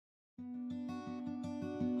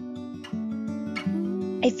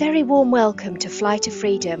A very warm welcome to Fly to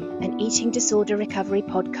Freedom, an eating disorder recovery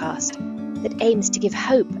podcast that aims to give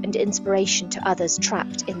hope and inspiration to others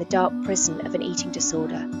trapped in the dark prison of an eating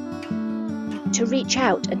disorder. To reach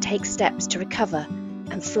out and take steps to recover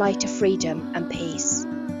and fly to freedom and peace.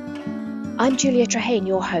 I'm Julia Trehane,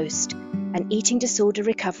 your host, an eating disorder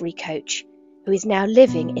recovery coach who is now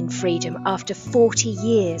living in freedom after 40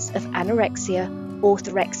 years of anorexia,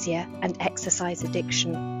 orthorexia and exercise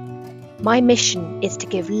addiction. My mission is to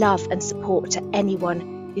give love and support to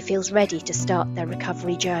anyone who feels ready to start their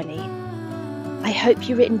recovery journey. I hope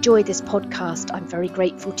you enjoy this podcast. I'm very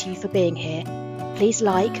grateful to you for being here. Please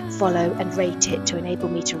like, follow and rate it to enable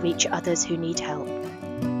me to reach others who need help.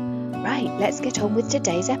 Right, let's get on with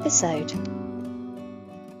today's episode.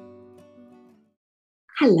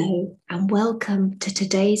 Hello and welcome to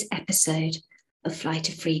today's episode of Fly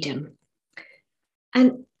to Freedom.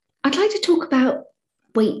 And I'd like to talk about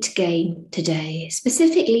weight gain today,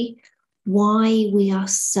 specifically why we are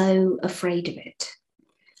so afraid of it.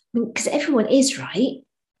 Because everyone is, right?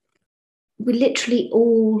 We're literally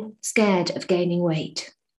all scared of gaining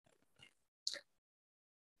weight.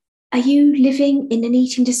 Are you living in an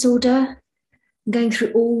eating disorder, going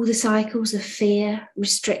through all the cycles of fear,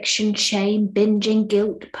 restriction, shame, binging,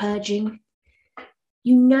 guilt, purging?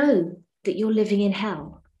 You know that you're living in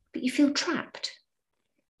hell, but you feel trapped.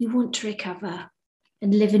 You want to recover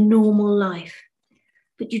and live a normal life,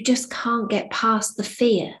 but you just can't get past the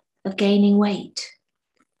fear of gaining weight.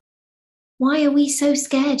 Why are we so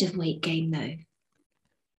scared of weight gain though?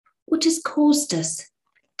 What has caused us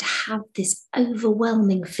to have this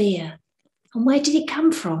overwhelming fear? And where did it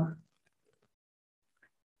come from?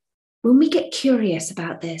 When we get curious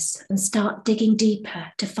about this and start digging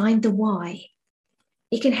deeper to find the why,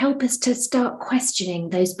 it can help us to start questioning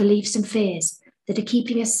those beliefs and fears that are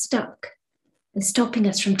keeping us stuck and stopping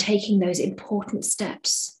us from taking those important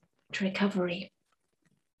steps to recovery.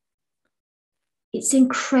 It's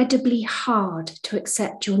incredibly hard to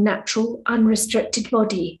accept your natural, unrestricted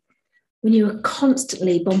body when you are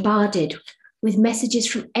constantly bombarded with messages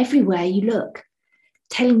from everywhere you look,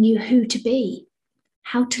 telling you who to be,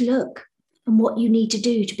 how to look, and what you need to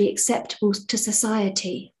do to be acceptable to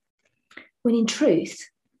society. When in truth,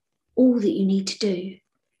 all that you need to do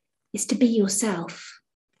is to be yourself.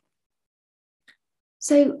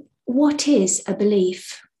 So, what is a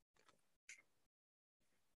belief?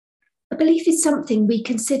 A belief is something we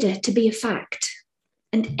consider to be a fact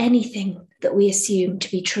and anything that we assume to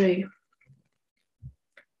be true.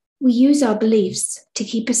 We use our beliefs to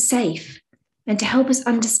keep us safe and to help us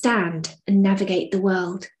understand and navigate the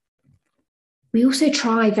world. We also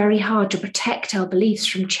try very hard to protect our beliefs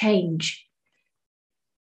from change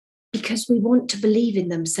because we want to believe in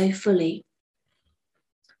them so fully.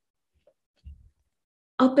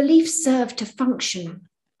 Our beliefs serve to function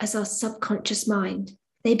as our subconscious mind.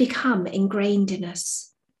 They become ingrained in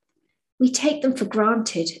us. We take them for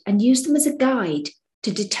granted and use them as a guide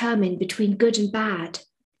to determine between good and bad,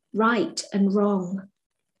 right and wrong,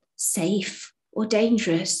 safe or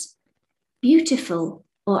dangerous, beautiful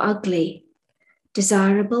or ugly,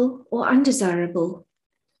 desirable or undesirable,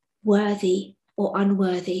 worthy or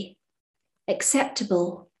unworthy,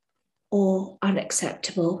 acceptable or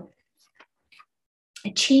unacceptable,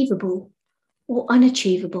 achievable or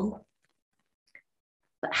unachievable.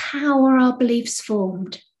 But how are our beliefs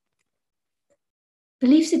formed?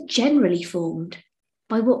 Beliefs are generally formed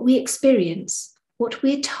by what we experience, what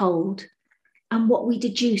we're told, and what we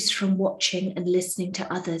deduce from watching and listening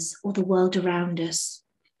to others or the world around us.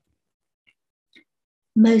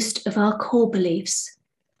 Most of our core beliefs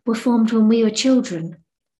were formed when we were children.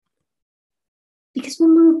 Because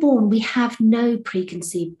when we were born, we have no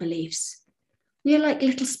preconceived beliefs. We are like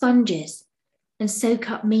little sponges and soak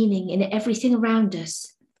up meaning in everything around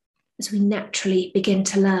us as we naturally begin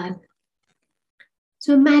to learn.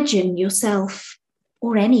 So imagine yourself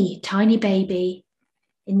or any tiny baby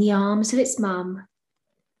in the arms of its mum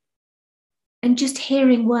and just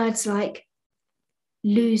hearing words like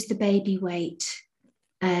lose the baby weight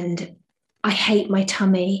and I hate my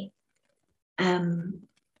tummy and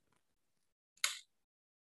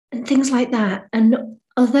things like that. And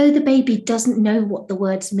although the baby doesn't know what the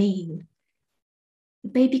words mean, the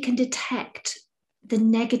baby can detect the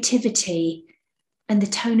negativity and the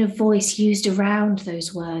tone of voice used around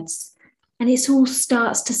those words. And it all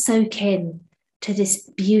starts to soak in to this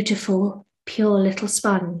beautiful, pure little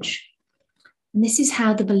sponge. And this is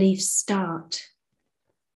how the beliefs start.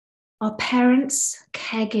 Our parents,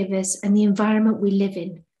 caregivers, and the environment we live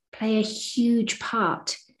in play a huge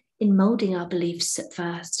part in moulding our beliefs at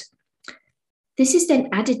first. This is then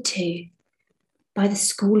added to by the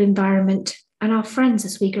school environment, and our friends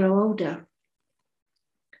as we grow older.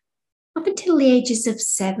 Up until the ages of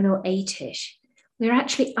 7 or 8-ish, we're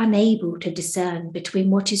actually unable to discern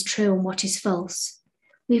between what is true and what is false.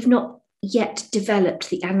 We've not yet developed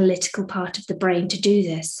the analytical part of the brain to do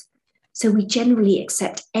this, so we generally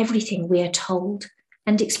accept everything we are told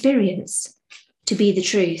and experience to be the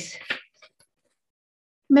truth.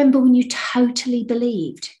 Remember when you totally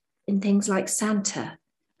believed in things like Santa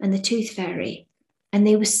and the Tooth Fairy, and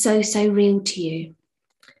they were so real to you?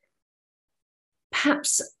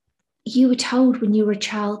 Perhaps you were told when you were a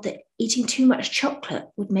child that eating too much chocolate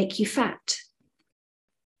would make you fat.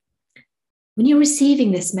 When you're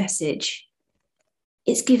receiving this message,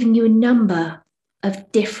 it's giving you a number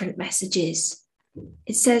of different messages.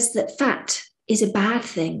 It says that fat is a bad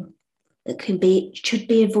thing that should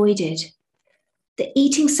be avoided, that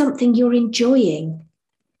eating something you're enjoying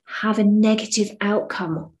have a negative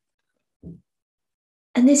outcome.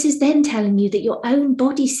 And this is then telling you that your own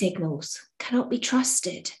body signals cannot be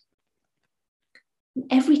trusted.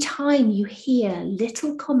 Every time you hear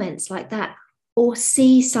little comments like that, or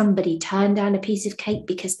see somebody turn down a piece of cake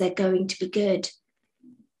because they're going to be good,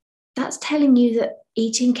 that's telling you that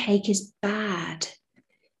eating cake is bad.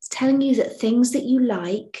 It's telling you that things that you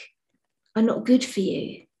like are not good for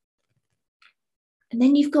you. And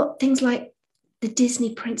then you've got things like the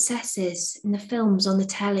Disney princesses in the films on the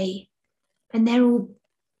telly, and they're all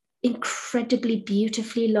incredibly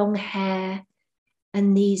beautifully long hair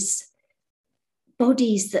and these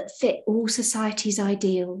bodies that fit all society's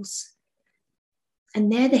ideals. And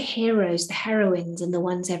they're the heroes, the heroines, and the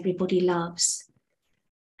ones everybody loves.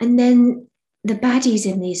 And then the baddies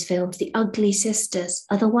in these films, the ugly sisters,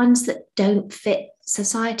 are the ones that don't fit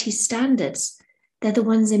society's standards. They're the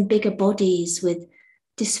ones in bigger bodies with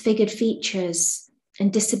disfigured features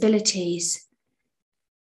and disabilities.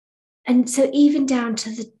 And so even down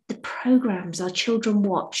to the programs our children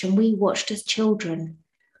watch and we watched as children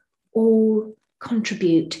all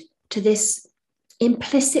contribute to this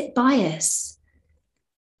implicit bias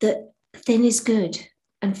that thin is good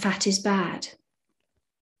and fat is bad.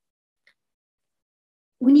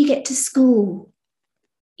 When you get to school,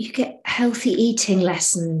 you get healthy eating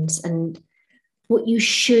lessons and what you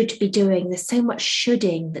should be doing. There's so much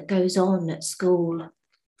shoulding that goes on at school.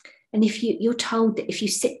 And if you're told that if you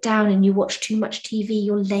sit down and you watch too much TV,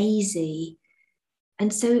 you're lazy.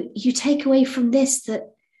 And so you take away from this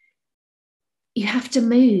that you have to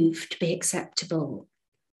move to be acceptable,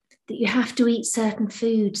 that you have to eat certain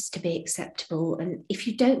foods to be acceptable. And if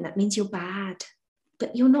you don't, that means you're bad.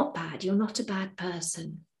 But you're not bad. You're not a bad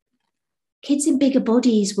person. Kids in bigger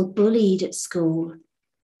bodies were bullied at school.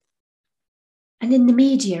 And in the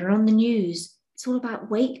media, on the news, it's all about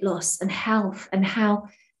weight loss and health and how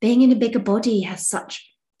being in a bigger body has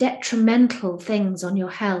such detrimental things on your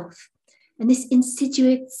health. And this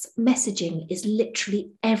insidious messaging is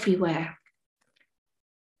literally everywhere.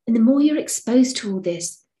 And the more you're exposed to all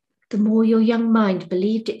this, the more your young mind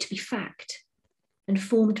believed it to be fact and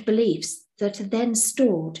formed beliefs that are then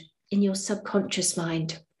stored in your subconscious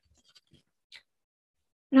mind.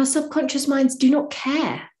 And our subconscious minds do not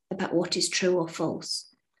care about what is true or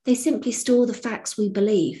false. They simply store the facts we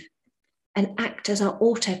believe and act as our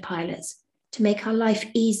autopilots to make our life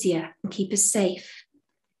easier and keep us safe.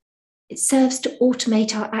 It serves to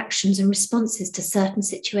automate our actions and responses to certain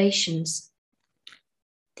situations.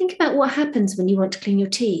 Think about what happens when you want to clean your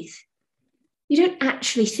teeth. You don't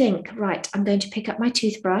actually think, right, I'm going to pick up my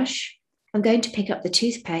toothbrush, I'm going to pick up the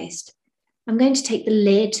toothpaste, I'm going to take the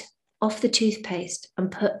lid off the toothpaste and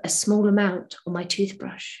put a small amount on my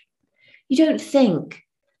toothbrush. You don't think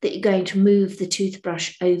that you're going to move the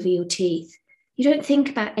toothbrush over your teeth. You don't think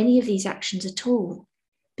about any of these actions at all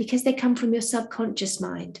because they come from your subconscious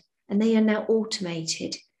mind and they are now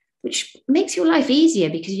automated, which makes your life easier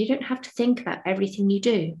because you don't have to think about everything you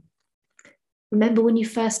do. Remember when you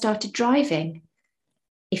first started driving,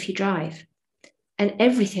 if you drive, and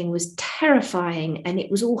everything was terrifying and it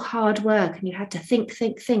was all hard work and you had to think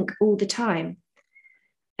all the time.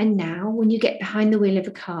 And now when you get behind the wheel of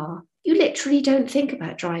a car, you literally don't think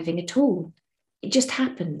about driving at all. It just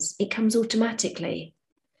happens. It comes automatically.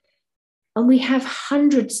 And we have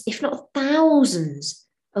hundreds, if not thousands,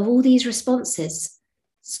 of all these responses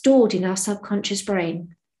stored in our subconscious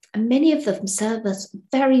brain. And many of them serve us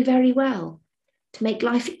very, very well to make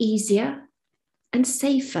life easier and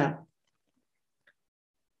safer.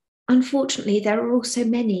 Unfortunately, there are also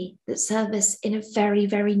many that serve us in a very,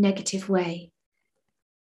 very negative way.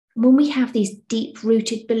 When we have these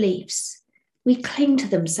deep-rooted beliefs, we cling to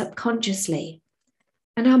them subconsciously,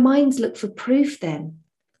 and our minds look for proof then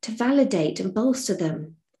to validate and bolster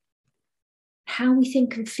them. how we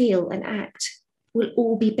think and feel and act will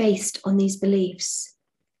all be based on these beliefs.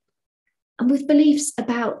 And with beliefs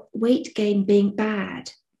about weight gain being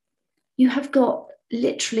bad, you have got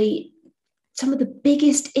literally some of the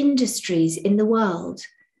biggest industries in the world: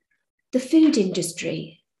 the food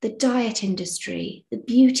industry, the diet industry, the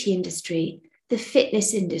beauty industry, the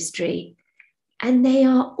fitness industry, and they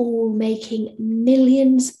are all making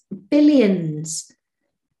millions, billions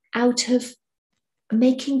out of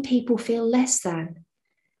making people feel less than.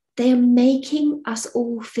 They are making us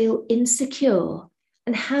all feel insecure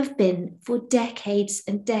and have been for decades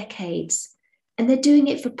and decades. And they're doing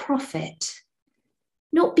it for profit,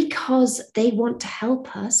 not because they want to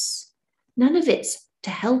help us. None of it's to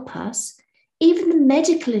help us. Even the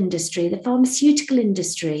medical industry, the pharmaceutical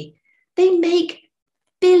industry, they make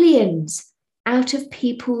billions out of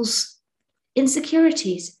people's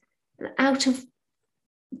insecurities, out of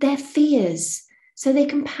their fears, so they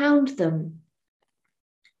compound them.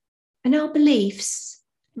 And our beliefs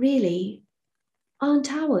really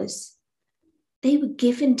aren't ours. They were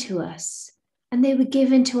given to us, and they were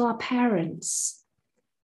given to our parents.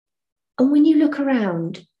 And when you look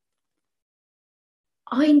around,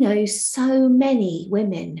 I know so many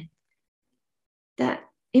women that,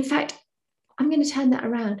 in fact, I'm going to turn that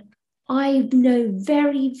around. I know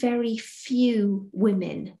very, very few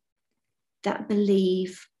women that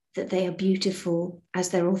believe that they are beautiful as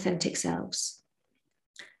their authentic selves.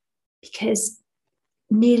 Because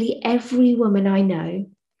nearly every woman I know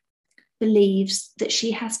believes that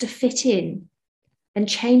she has to fit in and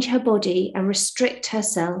change her body and restrict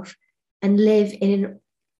herself and live in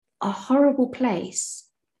a horrible place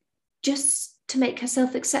just to make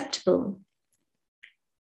herself acceptable,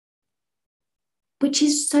 which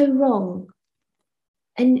is so wrong.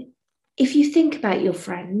 And if you think about your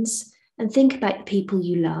friends and think about the people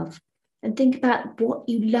you love and think about what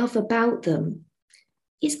you love about them,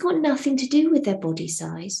 it's got nothing to do with their body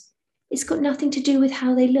size. It's got nothing to do with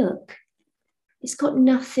how they look. It's got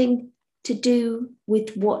nothing to do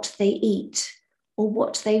with what they eat or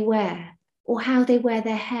what they wear or how they wear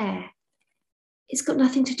their hair. It's got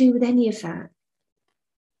nothing to do with any of that.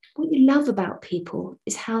 What you love about people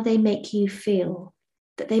is how they make you feel,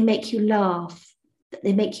 that they make you laugh, that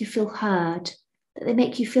they make you feel heard, that they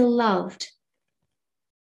make you feel loved,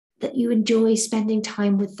 that you enjoy spending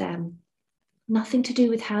time with them. Nothing to do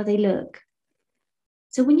with how they look.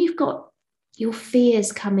 So when you've got your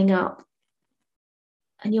fears coming up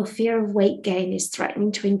and your fear of weight gain is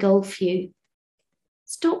threatening to engulf you,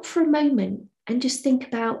 stop for a moment and just think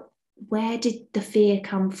about, where did the fear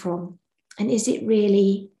come from? And is it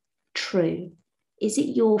really true? Is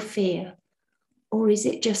it your fear? Or is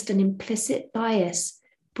it just an implicit bias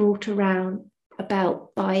brought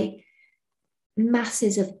about by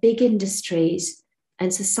masses of big industries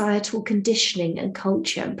and societal conditioning and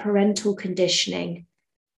culture and parental conditioning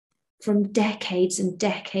from decades and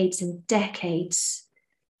decades and decades?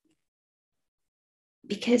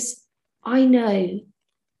 Because I know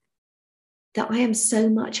that I am so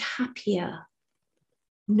much happier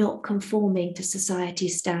not conforming to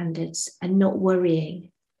society's standards and not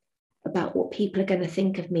worrying about what people are going to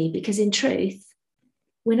think of me. Because in truth,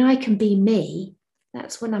 when I can be me,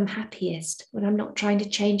 that's when I'm happiest, when I'm not trying to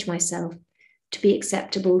change myself to be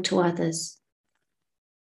acceptable to others.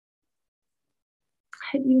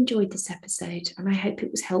 I hope you enjoyed this episode and I hope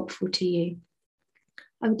it was helpful to you.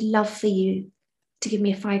 I would love for you to give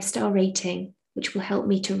me a 5-star rating, which will help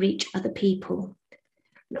me to reach other people.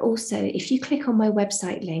 And also, if you click on my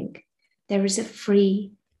website link, there is a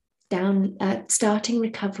free starting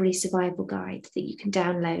recovery survival guide that you can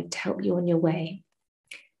download to help you on your way.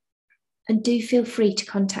 And do feel free to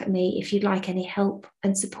contact me if you'd like any help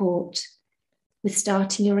and support with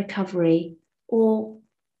starting your recovery, or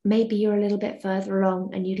maybe you're a little bit further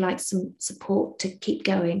along and you'd like some support to keep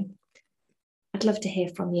going. I'd love to hear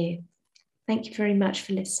from you. Thank you very much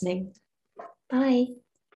for listening. Bye.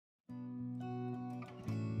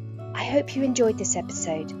 I hope you enjoyed this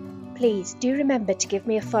episode. Please do remember to give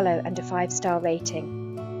me a follow and a 5-star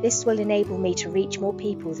rating. This will enable me to reach more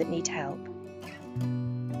people that need help.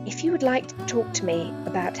 If you would like to talk to me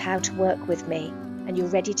about how to work with me and you're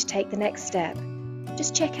ready to take the next step,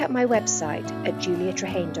 just check out my website at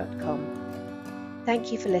juliatrehane.com.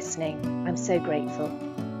 Thank you for listening. I'm so grateful.